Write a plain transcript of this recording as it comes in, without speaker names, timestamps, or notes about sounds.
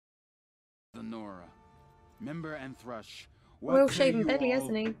Nora, Member and Thrush. Well shaven belly,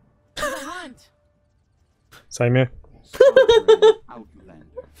 hasn't he? The hunt. Same here. Outlander.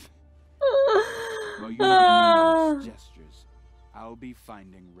 While you make gestures, I'll be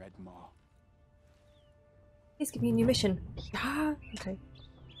finding Red Maw. Please give me a new mission. Yeah. Okay.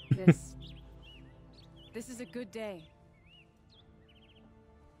 This is a good day.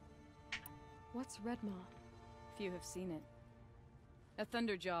 What's Red Maw? Few have seen it. A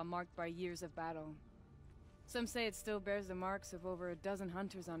thunderjaw marked by years of battle. Some say it still bears the marks of over a dozen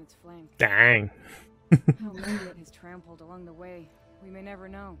hunters on its flank. Dang. How many it has trampled along the way, we may never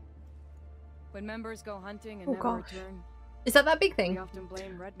know. When members go hunting and never return, is that big thing? we often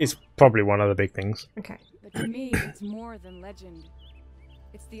blame Red Maw. It's probably one of the big things. Okay. But to me, it's more than legend.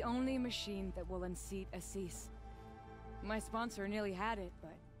 It's the only machine that will unseat Assis. My sponsor nearly had it,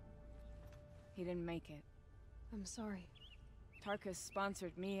 but he didn't make it. I'm sorry. Tarkus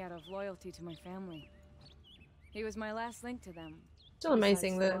sponsored me out of loyalty to my family. He was my last link to them. Still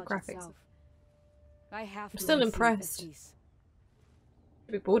amazing, the graphics. Itself. I have I'm to still unseat impressed. Assis.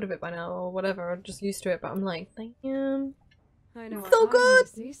 I'd be bored of it by now or whatever. I'm just used to it, but I'm like, damn. I know. So good!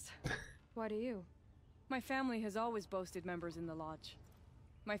 Why do you? My family has always boasted members in the lodge.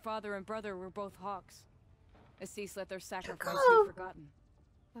 My father and brother were both hawks. Assis let their sacrifice be forgotten.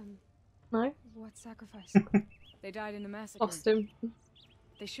 No? What sacrifice? They died in the massacre. Lost him.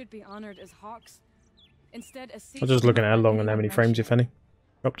 They should be honored as hawks. Instead, Assis... I'm just looking at how long and how many frames, if any.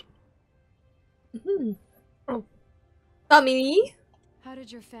 Dropped. Oh. Dummy! How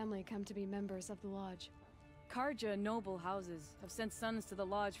did your family come to be members of the lodge? Karja noble houses have sent sons to the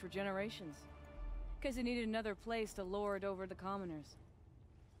lodge for generations. Because they needed another place to lord over the commoners.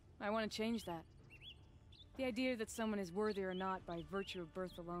 I want to change that. The idea that someone is worthy or not by virtue of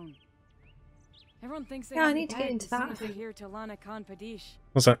birth alone. Everyone thinks they I need to get into that. As soon as they hear Talana Khan Padish.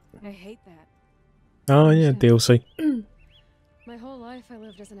 What's that? I hate that. Oh yeah, DLC. My whole life I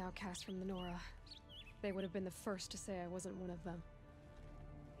lived as an outcast from the Nora. They would have been the first to say I wasn't one of them.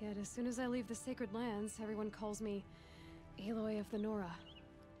 Yet as soon as I leave the sacred lands, everyone calls me Aloy of the Nora.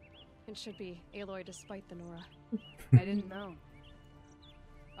 It should be Aloy despite the Nora. I didn't know.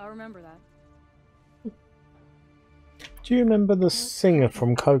 I'll remember that. Do you remember the singer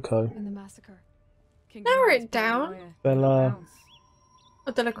from Coco? In the massacre. Narrow it down. Bella.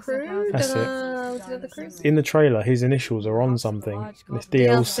 Oh, De La Cruz? That's De La Cruz? In the trailer, his initials are on something. This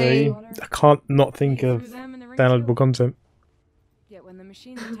DLC. I can't not think of downloadable content. Yet when the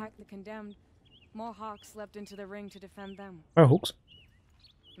machines attacked the condemned, more hawks leapt into the ring to defend them. Oh, hawks.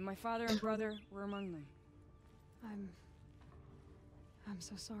 And my father and brother were among them. I'm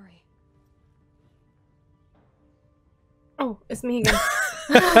so sorry. Oh, it's me again.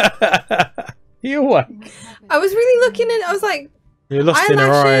 You awake? I was really looking at it. I was like, you're lost in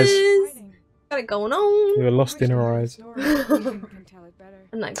her eyes. Got it going on. You're lost in her eyes.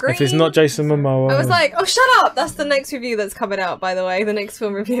 I'm like, green. If it's not Jason Momoa. I was like, oh, shut up! That's the next review that's coming out, by the way. The next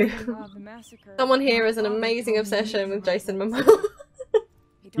film review. Someone here has an amazing obsession with Jason Momoa.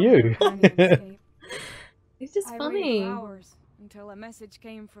 You. He's just funny. Until a message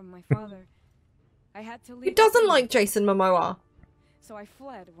came from my father. I had to leave. Who doesn't like Jason Momoa? So I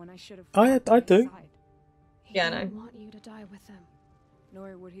fled when I should have. I do. Yeah, I know. He didn't want you to die with them,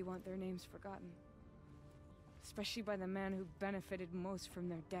 nor would he want their names forgotten. Especially by the man who benefited most from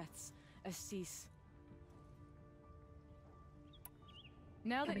their deaths, Assis.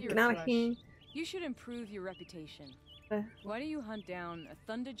 Now that you're fresh, you should improve your reputation. Why do you hunt down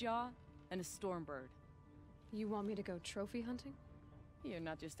a thunderjaw and a stormbird? You want me to go trophy hunting? You're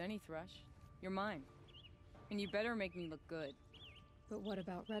not just any thrush. You're mine. And you better make me look good. But what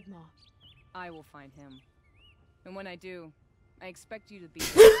about Red Maw? I will find him. And when I do, I expect you to be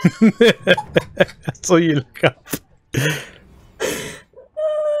That's all you look up.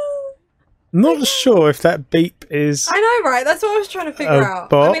 Not sure if that beep is. I know, right? That's what I was trying to figure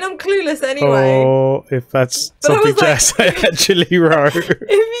out. I mean, I'm clueless anyway. Or if that's something Jess actually wrote. If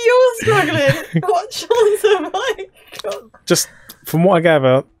you're struggling, what chance have I got? Just from what I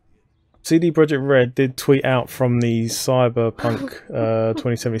gather, CD Projekt Red did tweet out from the Cyberpunk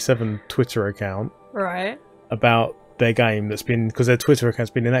 2077 Twitter account, right, about their game that's been, because their Twitter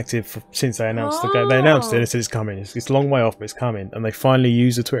account's been inactive since they announced the game. They announced it and said it's coming. It's a long way off, but it's coming. And they finally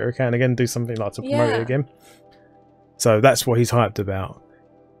use the Twitter account again, do something like to promote it again. So that's what he's hyped about.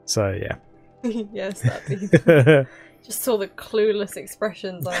 So yeah. Yes, that'd be. Just saw the clueless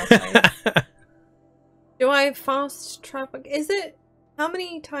expressions on our face. Do I fast travel? Is it? How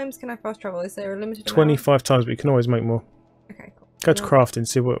many times can I fast travel? Is there a limited 25 amount? times, but you can always make more. Okay, cool. Go to crafting,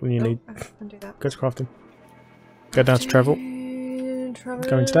 see what you need. I can do that. Go to crafting. Go down to travel. Go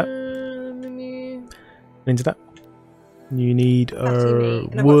into that. into that. You need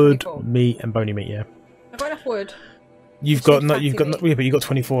meat, wood, meat, and bony meat. Yeah. I've got enough wood. You've got no, yeah, but you've got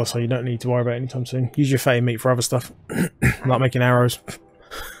 24, so you don't need to worry about it anytime soon. Use your fatty meat for other stuff, like making arrows.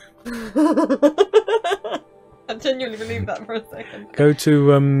 I genuinely believe that for a second. Go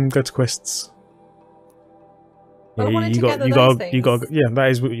to quests. Yeah, you got, yeah, that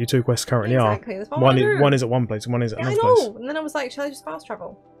is what your 2 quests currently are. One is at one place and one is at another place. And then I was like, shall I just fast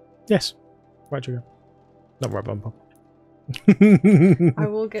travel? Yes. Right trigger. Not right bumper. I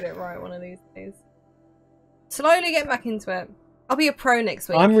will get it right one of these days. Slowly get back into it. I'll be a pro next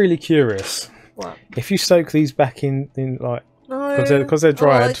week. I'm really curious. What? If you soak these back in like, no, because they're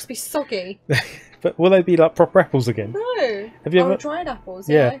dried. They'll just be soggy. But will they be like proper apples again? No. Have you ever dried apples?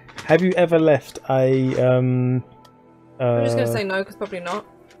 Yeah. Have you ever left a I'm just gonna say no, because probably not.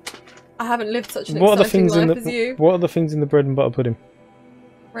 I haven't lived such an what exciting life as you. What are the things in the bread and butter pudding?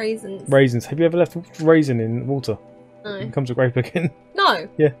 Raisins. Raisins. Have you ever left a raisin in water? No. It comes a grape again. No.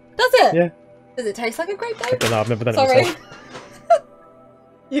 Yeah. Does it? Yeah. Does it taste like a grape though? I don't know, I've never done it Sorry. myself.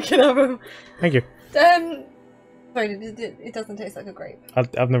 You can have them. Thank you. Sorry, it doesn't taste like a grape.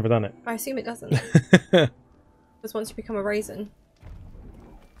 I've never done it. I assume it doesn't. Because once you become a raisin.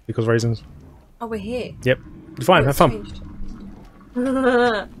 Because raisins. Oh, we're here. Yep. Fine, have fun.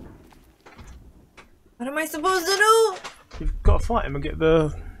 What am I supposed to do? You've got to fight him and get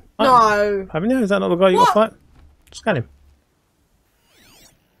the... No. Haven't you? Is that not the guy you got to fight? Scan him.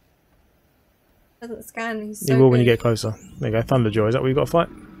 Doesn't scan, he's so He will when you big. get closer. There you go, Thunderjaw. Is that what you got to fight?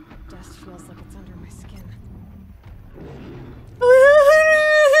 Dust feels like it's under my skin.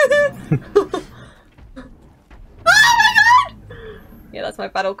 Oh my god! Yeah, that's my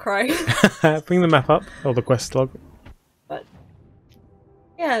battle cry. Bring the map up. Or the quest log. But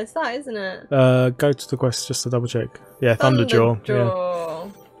yeah, it's that, isn't it? Go to the quest just to double check. Yeah,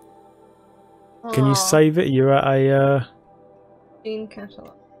 Thunderjaw. Yeah. Can you save it? You're at a... Gene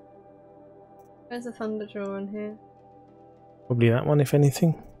catalog. There's a Thunderjaw in here. Probably that one, if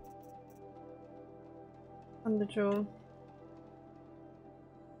anything. Thunderjaw.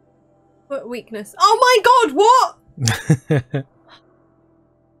 What weakness? Oh my god, what?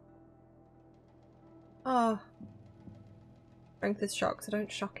 Oh. Strength is shock, so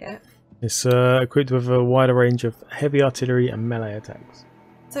don't shock it. It's equipped with a wider range of heavy artillery and melee attacks.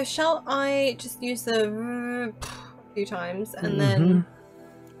 So shall I just use the a few times and then...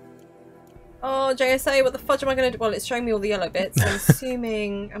 Oh, JSA, what the fudge am I going to do? Well, it's showing me all the yellow bits. I'm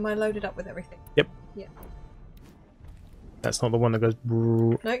assuming... Am I loaded up with everything? Yep. Yeah. That's not the one that goes...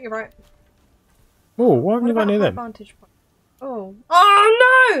 No, you're right. Oh, why haven't you got any of them? Advantage point? Oh.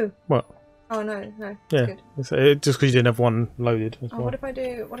 Oh, no! What? Oh, no, no. Yeah. Good. It's, just because you didn't have one loaded as well. What if I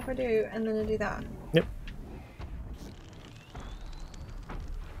do... and then I do that? Yep.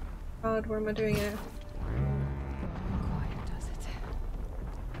 God, where am I doing it?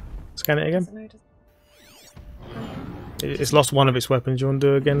 Scan it again. It's lost one of its weapons. Do you want to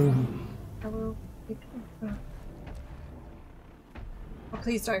do it again? I will. Oh,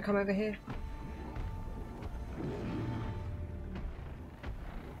 please don't come over here.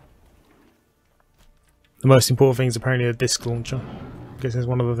 The most important thing is apparently a disc launcher. I guess there's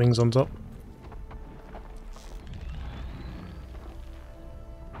one of the things on top.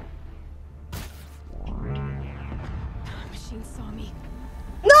 Machine saw me.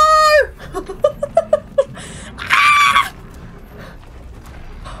 No! Ah!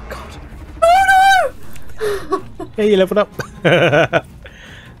 Oh god. Oh no! Yeah, you leveled up.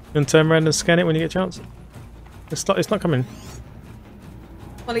 And turn around and scan it when you get a chance. It's not coming.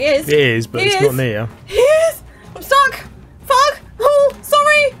 Well, he is. It is, but it's not near. He is! I'm stuck! Fuck! Oh,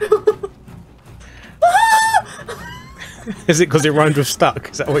 sorry! Is it because it rhymed with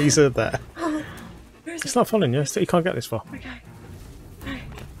stuck? Is that what you said there? It's not following you. You can't get this far. Okay.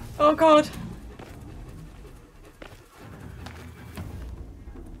 Oh god.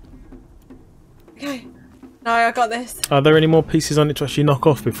 Okay. No, I got this. Are there any more pieces on it to actually knock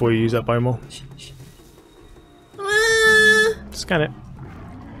off before you use that bowmore? Scan it.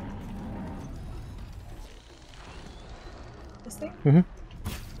 This thing? Mhm.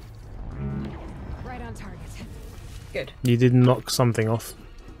 Right on target. Good. You did knock something off.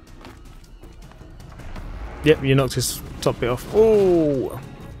 Yep, you knocked his top bit off. Oh!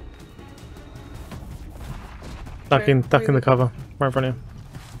 Duck in the cover, right in front of you.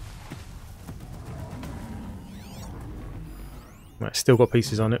 Right, still got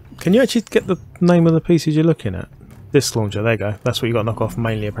pieces on it. Can you actually get the name of the pieces you're looking at? Disc launcher, there you go. That's what you got to knock off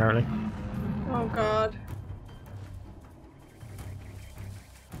mainly, apparently. Oh god.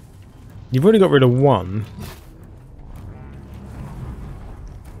 You've already got rid of one.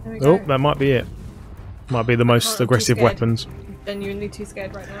 There we Oh, go. that might be it. Might be the most aggressive weapons. Genuinely too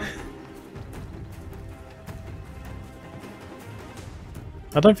scared right now.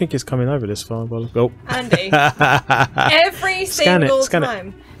 I don't think it's coming over this far. Well, oh. Andy, every single time.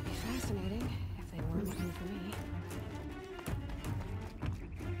 It'd be fascinating if they weren't looking for me.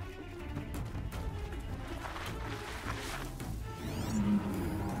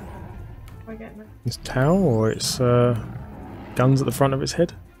 Am I getting it? It's Tau, or it's guns at the front of its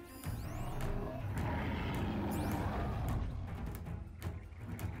head.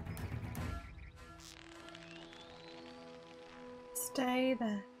 Stay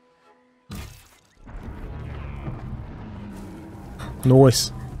there.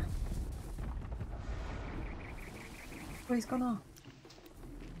 Nice. Oh, he's gone off.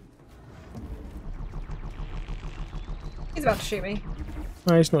 He's about to shoot me.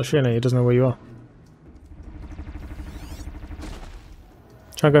 No, he's not shooting. He doesn't know where you are.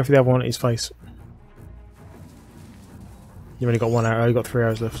 Try and go for the other one at his face. You've only got 1 arrow. You've got 3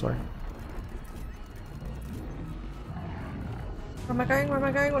 arrows left. Sorry. Where am I going? Where am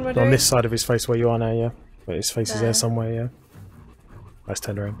I going? What am I On doing? this side of his face where you are now, yeah. But his face is there somewhere, yeah. Let's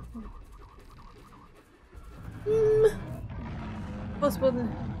turn around. Possible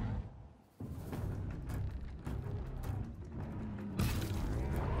then.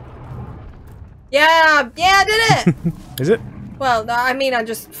 Yeah! Yeah, I did it! Is it? Well, I mean, I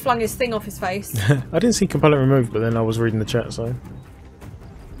just flung his thing off his face. I didn't see component removed, but then I was reading the chat, so...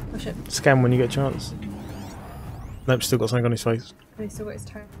 Oh shit. Scan when you get a chance. Nope, still got something on his face. And he's still got his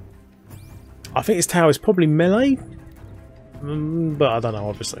toe. I think his tower is probably melee. But I don't know,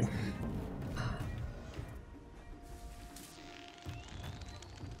 obviously.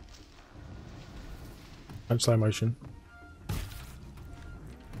 And slow motion.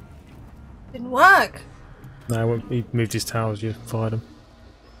 Didn't work! No, when he moved his towers, you fired him.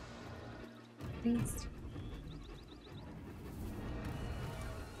 Beast.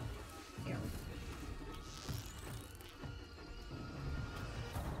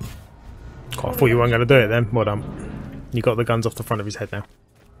 Oh, I thought you weren't going to do it then. Well done. You got the guns off the front of his head now.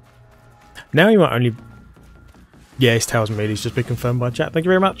 Now you might only... Yeah, his tower's melee. He's just been confirmed by chat. Thank you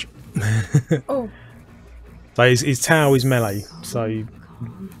very much. Oh. So his tower is melee, so you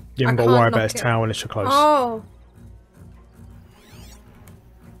haven't got to worry about his tower unless you're close. Oh.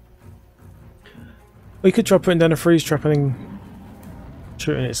 We could try putting down a freeze trap and then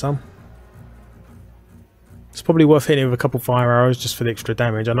shooting it some. It's probably worth hitting it with a couple fire arrows just for the extra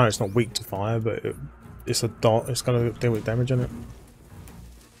damage. I know it's not weak to fire, but it's a dot. It's going to deal with damage, isn't it?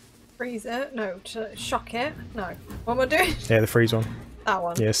 Freeze it? No. Shock it? No. What am I doing? Yeah, the freeze one. That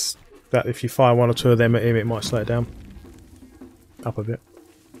one. Yes. That if you fire 1 or 2 of them at him, it might slow it down. Up a bit.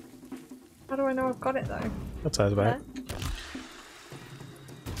 How do I know I've got it though? That sounds about it.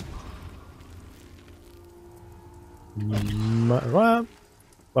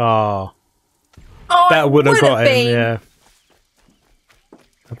 Well, oh, that would have got him, yeah.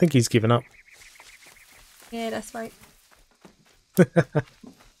 I think he's given up. Yeah, that's right.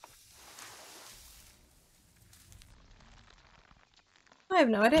 I have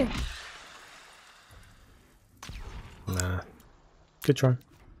no idea. Nah. Good try.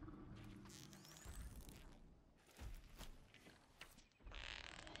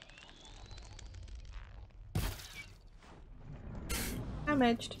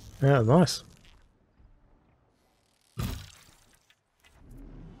 Damaged. Yeah, nice.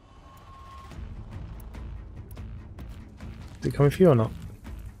 Is it coming for you or not?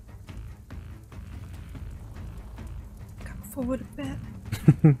 Come forward a bit.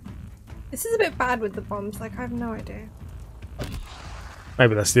 This is a bit bad with the bombs, like I have no idea.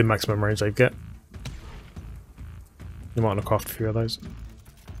 Maybe that's the maximum range they get. You might want to craft a few of those.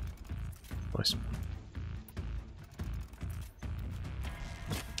 Nice.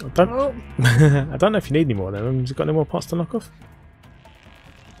 I don't know if you need any more of them. Has it got any more parts to knock off?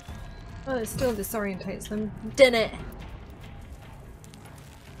 Well, it still disorientates them. Didn't it?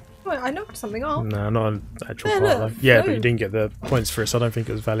 Wait, I knocked something off. No, not an actual Yeah, part look, though. Yeah, but food. you didn't get the points for it, so I don't think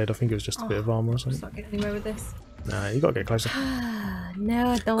it was valid. I think it was just a bit of armour or I'm something. not getting anywhere with this. Nah, you gotta get closer. No,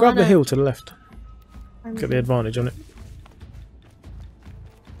 I don't Grab wanna. the hill to the left. Get the advantage on it.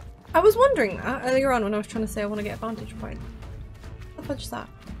 I was wondering that earlier on when I was trying to say I want to get a vantage point. What the fudge is that?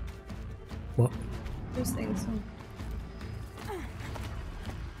 What? Those things.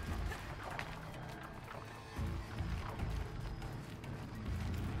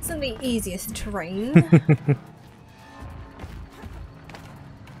 Isn't the easiest terrain.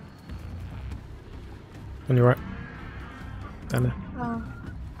 On your right. Down there. Oh.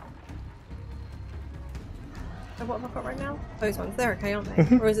 So what have I got right now? Those ones. They're okay, aren't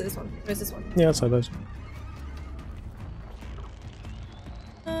they? Or is it this one? Or is this one? Yeah, I'd say those.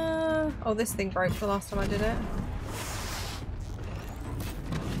 Oh, this thing broke the last time I did it.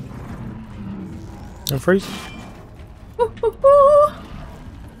 And freeze. Ooh, ooh, ooh.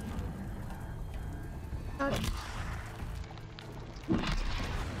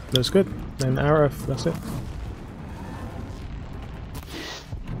 Looks good. Then arrow, that's it.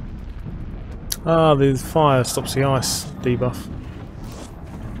 Ah, the fire stops the ice debuff.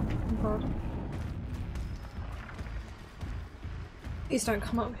 Oh god. Please don't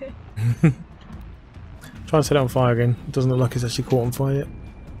come up here. Try and set it on fire again. It doesn't look like it's actually caught on fire yet.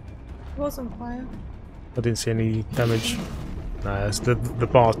 It was on fire. I didn't see any damage. No, the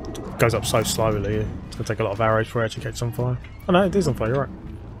bar goes up so slowly. It's going to take a lot of arrows before it actually catches on fire. Oh no, it is on fire, you're right.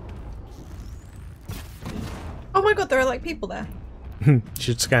 Oh my god, there are like people there. You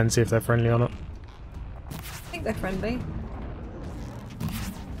should scan and see if they're friendly or not. I think they're friendly.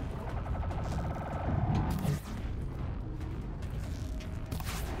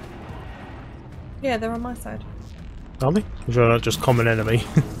 Yeah, they're on my side. Are they? I'm sure they're not just common enemy.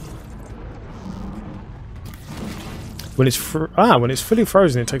 When it's when it's fully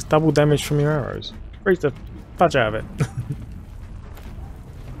frozen, it takes double damage from your arrows. Freeze the fudge out of it.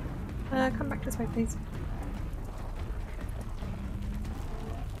 Come back this way, please.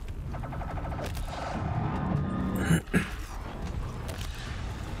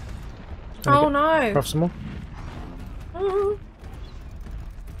 Oh no! Craft some more. Oh.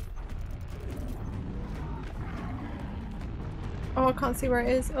 Oh, I can't see where it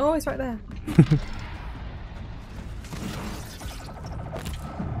is. Oh, it's right there.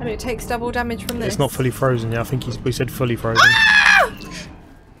 And it takes double damage from this. It's not fully frozen yet. I think we said fully frozen. Ah!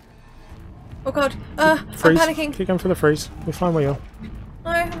 Oh god. I'm Freeze. panicking. Keep going for the freeze. You're fine where you are.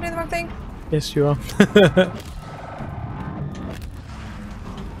 No, I'm doing the wrong thing. Yes, you are.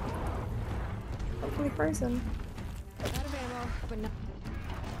 Not fully frozen.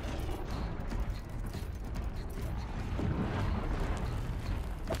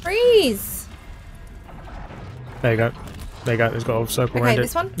 Freeze! There you go. There you go. It's got a circle around it. Okay,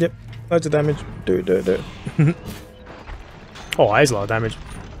 this one? Yep. Loads of damage. Do it, do it, do it. Oh, that is a lot of damage.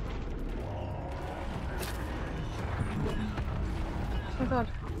 Oh god.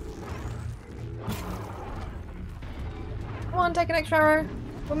 Come on, take an extra arrow.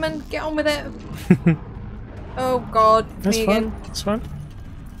 Woman, get on with it. Oh god, That's me fine. again. That's fine.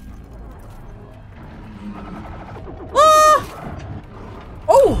 Ah!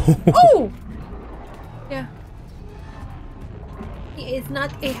 Oh! Oh! Yeah. He is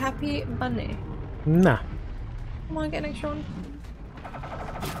not a happy bunny. Nah. Come on, get an extra one.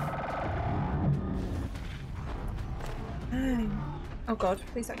 Oh god,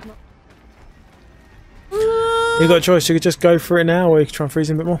 please don't come up. You got a choice. You could just go for it now, or you could try and freeze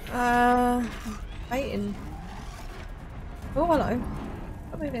him a bit more. I'm waiting. Oh, hello.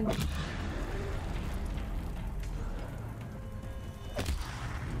 Stop moving.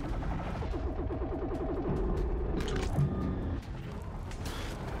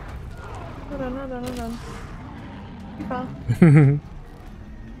 Hold on, hold on, hold on. Too far.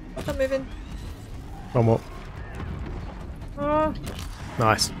 Stop moving. One more. Oh.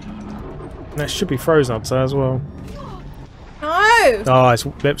 Nice. That should be frozen up there as well. No! Oh, its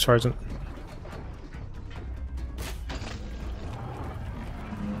lips frozen.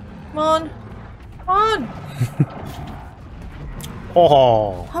 Come on. Come on!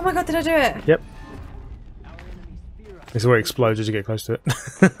 Oh! Oh my god, did I do it? Yep. This is where it explodes as you get close to it.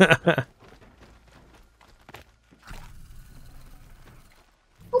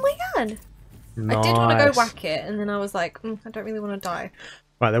 Oh my god! Nice. I did want to go whack it, and then I was like, I don't really want to die.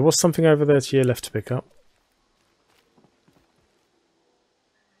 Right, there was something over there to your left to pick up.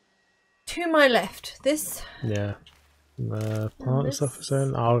 To my left. This? Yeah. Plant and stuff.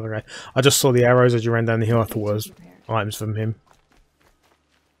 So, oh, okay. I just saw the arrows as you ran down the hill. I thought it was items from him.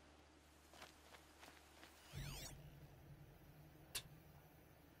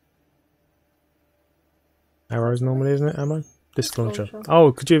 Arrows normally, isn't it? Ammo? Disc launcher.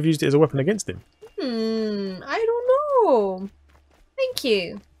 Oh, could you have used it as a weapon against him? I don't know. Thank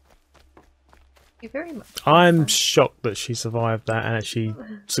you. Thank you very much. I'm shocked that she survived that and actually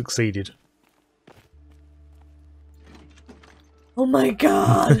succeeded. Oh my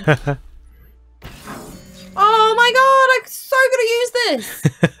god! Oh my god! I'm so gonna use this!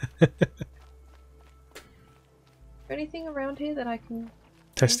 Is there anything around here that I can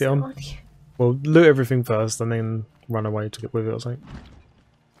Test it on? Well, loot everything first and then run away to get with it or something.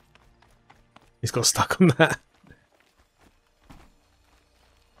 He's got stuck on that.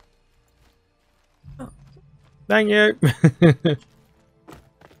 Thank you.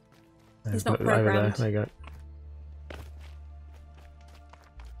 He's not over there. programmed. There you go.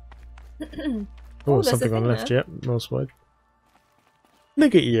 Oh, Oh, there's something a on the thing left. there. Yep, north side.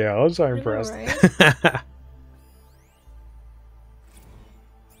 Look at you! I was so I know, impressed. right?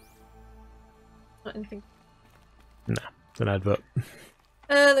 Not anything. Nah, it's an advert.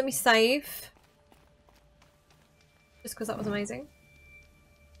 Let me save. Just because that was amazing.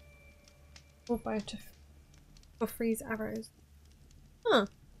 Or for freeze arrows. Huh.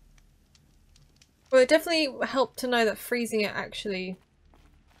 Well, it definitely helped to know that freezing it actually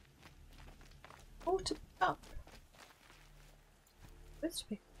brought it up. Supposed to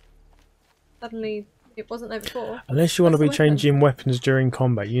be. Suddenly, it wasn't there before. Unless you want to be Where's the weapon? changing weapons during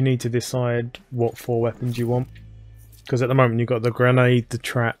combat, you need to decide what 4 weapons you want. Because at the moment you've got the grenade, the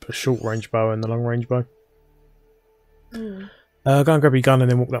trap, a short range bow, and the long range bow. Hmm. Go and grab your gun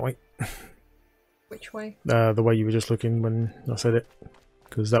and then walk that way. Which way? The way you were just looking when I said it.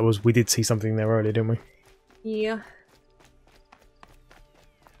 Because that was, we did see something there earlier, didn't we? Yeah.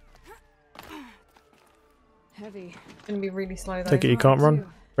 Heavy. It's gonna be really slow though. Take it you can't run.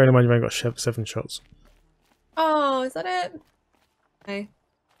 Bear in mind you've only got 7 shots. Oh, is that it? Okay.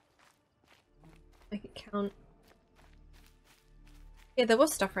 Make it count. Yeah, there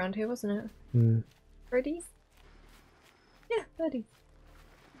was stuff around here, wasn't it? Hmm. Birdies? Yeah, birdies.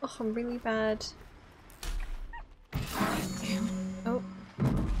 Oh, I'm really bad. Oh.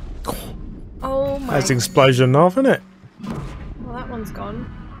 Oh my. That's the explosion off, isn't it? Well, that one's gone.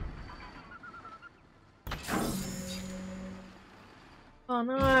 Oh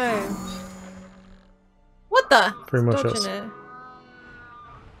no. What the? 3 more Dodging shots. it.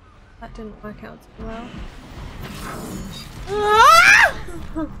 That didn't work out too well. Ah!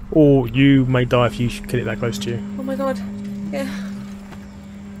 Or you may die if you kill it that close to you. Oh my god. Yeah.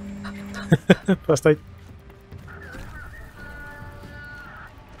 First aid.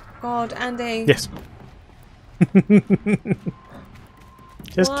 God, Andy. Yes.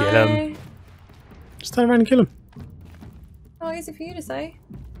 Just kill him. Why? Just turn around and kill him. How easy for you to say?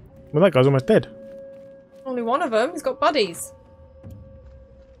 Well, that guy's almost dead. Only one of them. He's got buddies.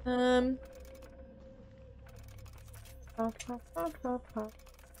 Oh,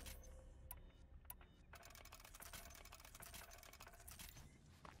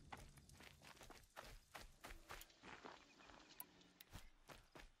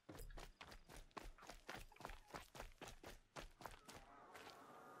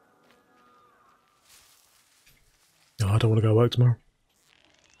 I don't want to go work tomorrow.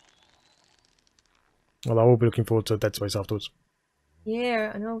 Well, I will be looking forward to Dead Space afterwards.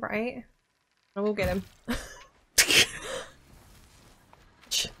 Yeah, I know, right? I will get him. I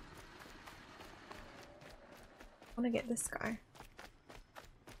want to get this guy.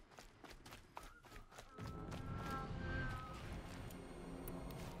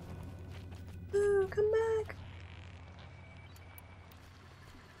 Ooh, come back!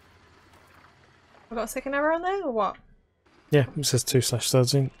 I got a second arrow on there, or what? Yeah, it says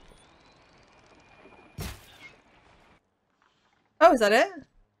 2/13. Oh, is that it?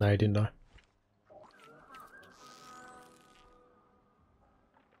 No, he didn't die.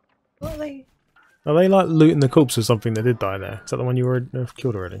 What are they? Are they like looting the corpse or something that did die there? Is that the one you were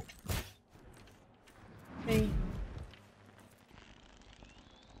killed already? Hey.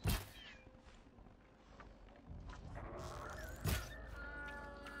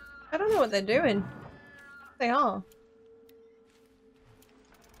 I don't know what they're doing. They are.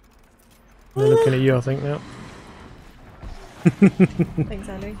 They're looking at you, I think, now. Thanks,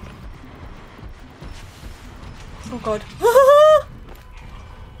 Andy. Oh god.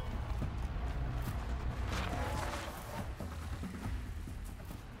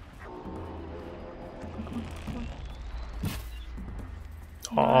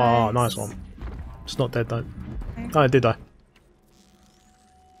 Oh, nice one. It's not dead though. Okay. Oh, it did die.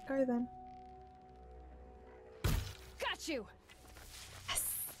 Go then. Got you.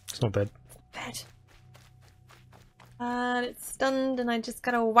 It's not dead. Bed. It's stunned and I just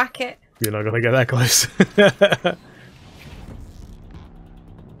gotta whack it. You're not gonna get that close.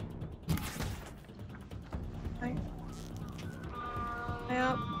 Right. Stay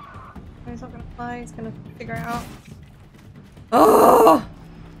up. No, he's not gonna fly, he's gonna figure it out. Oh!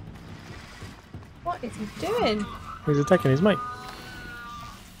 What is he doing? He's attacking his mate.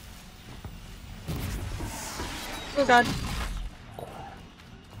 Oh god.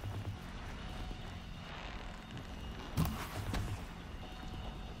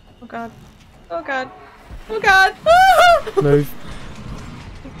 Oh god. Oh god. Oh god. Ah! Move.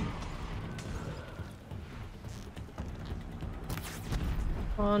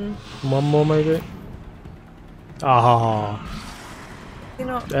 On. One more maybe. Ah. You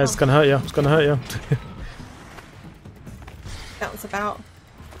know, It's gonna hurt you. It's gonna hurt you. Bounce about.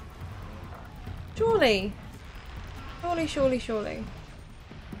 Surely. Surely.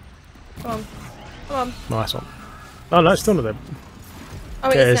 Come on. Come on. Nice one. Oh no, it's still not there. Oh,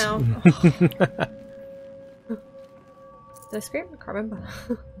 it is now. Did I scream? I can't remember.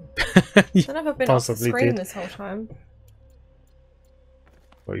 I don't know if I've been off the screen this whole time.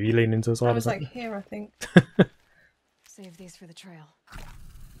 What, you leaning into the side? I was like here, I think. Save these for the trail.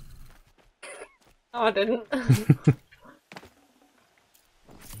 Oh, I didn't.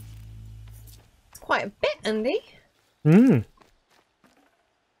 It's quite a bit, Andy. Mm.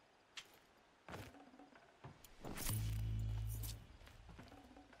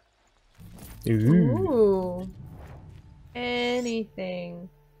 Ooh. Anything.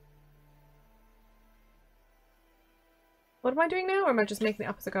 What am I doing now, or am I just making it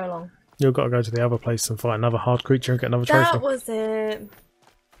up as I go along? You've got to go to the other place and fight another hard creature and get another trophy. That was it.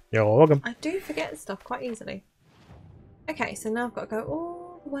 You're welcome. I do forget stuff quite easily. Okay, so now I've got to go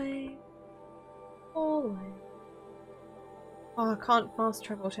all the way. All the way. Oh, I can't fast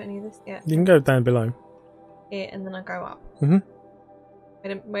travel to any of this yet. You can go down below. Here, and then I go up.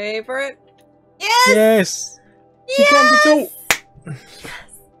 Mm-hmm. Wait for it. Yes! Yes! She can be taught!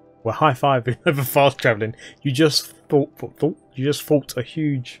 Yes! We're high-fiving over fast travelling. You just fought a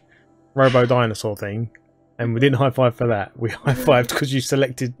huge robo-dinosaur thing, and we didn't high-five for that. We high-fived because you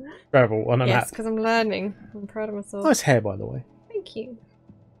selected travel on a map. Yes, because I'm learning. I'm proud of myself. Nice hair, by the way. Thank you.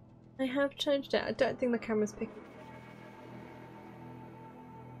 I have changed it. I don't think the camera's picking.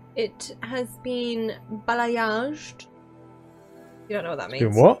 It has been balayaged. You don't know what that means.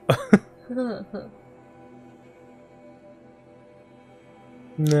 Doing what?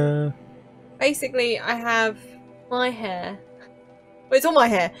 Nah. Basically, I have my hair. Well, it's all my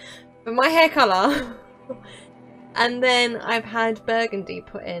hair, but my hair colour. And then I've had burgundy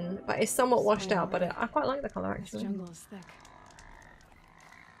put in, but it's somewhat washed out. But I quite like the colour actually. Jungle is thick.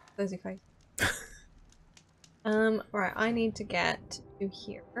 There's your face. Right, I need to get to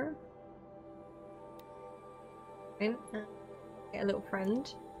here. And get a little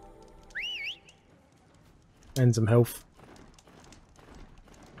friend. And some health.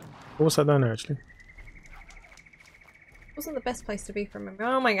 What's that down there actually? Wasn't the best place to be from memory.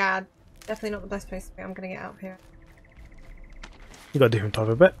 Oh my god. Definitely not the best place to be. I'm gonna get out of here. You got a different type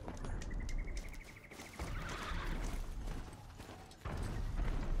of bit.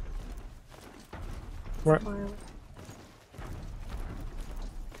 Right.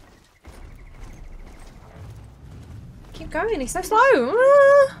 Keep going, he's so slow.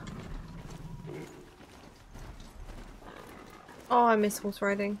 Ah! Oh, I miss horse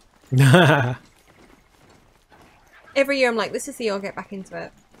riding. Every year I'm like, this is the year I'll get back into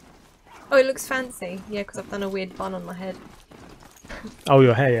it. Oh, it looks fancy. Yeah, because I've done a weird bun on my head. Oh,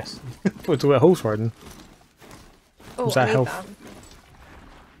 your hair, yes. What's about horse riding? Oh, What's that I need health? that.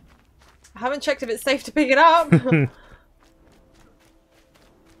 I haven't checked if it's safe to pick it up.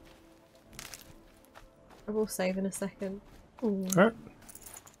 I will save in a second. Ooh. Alright.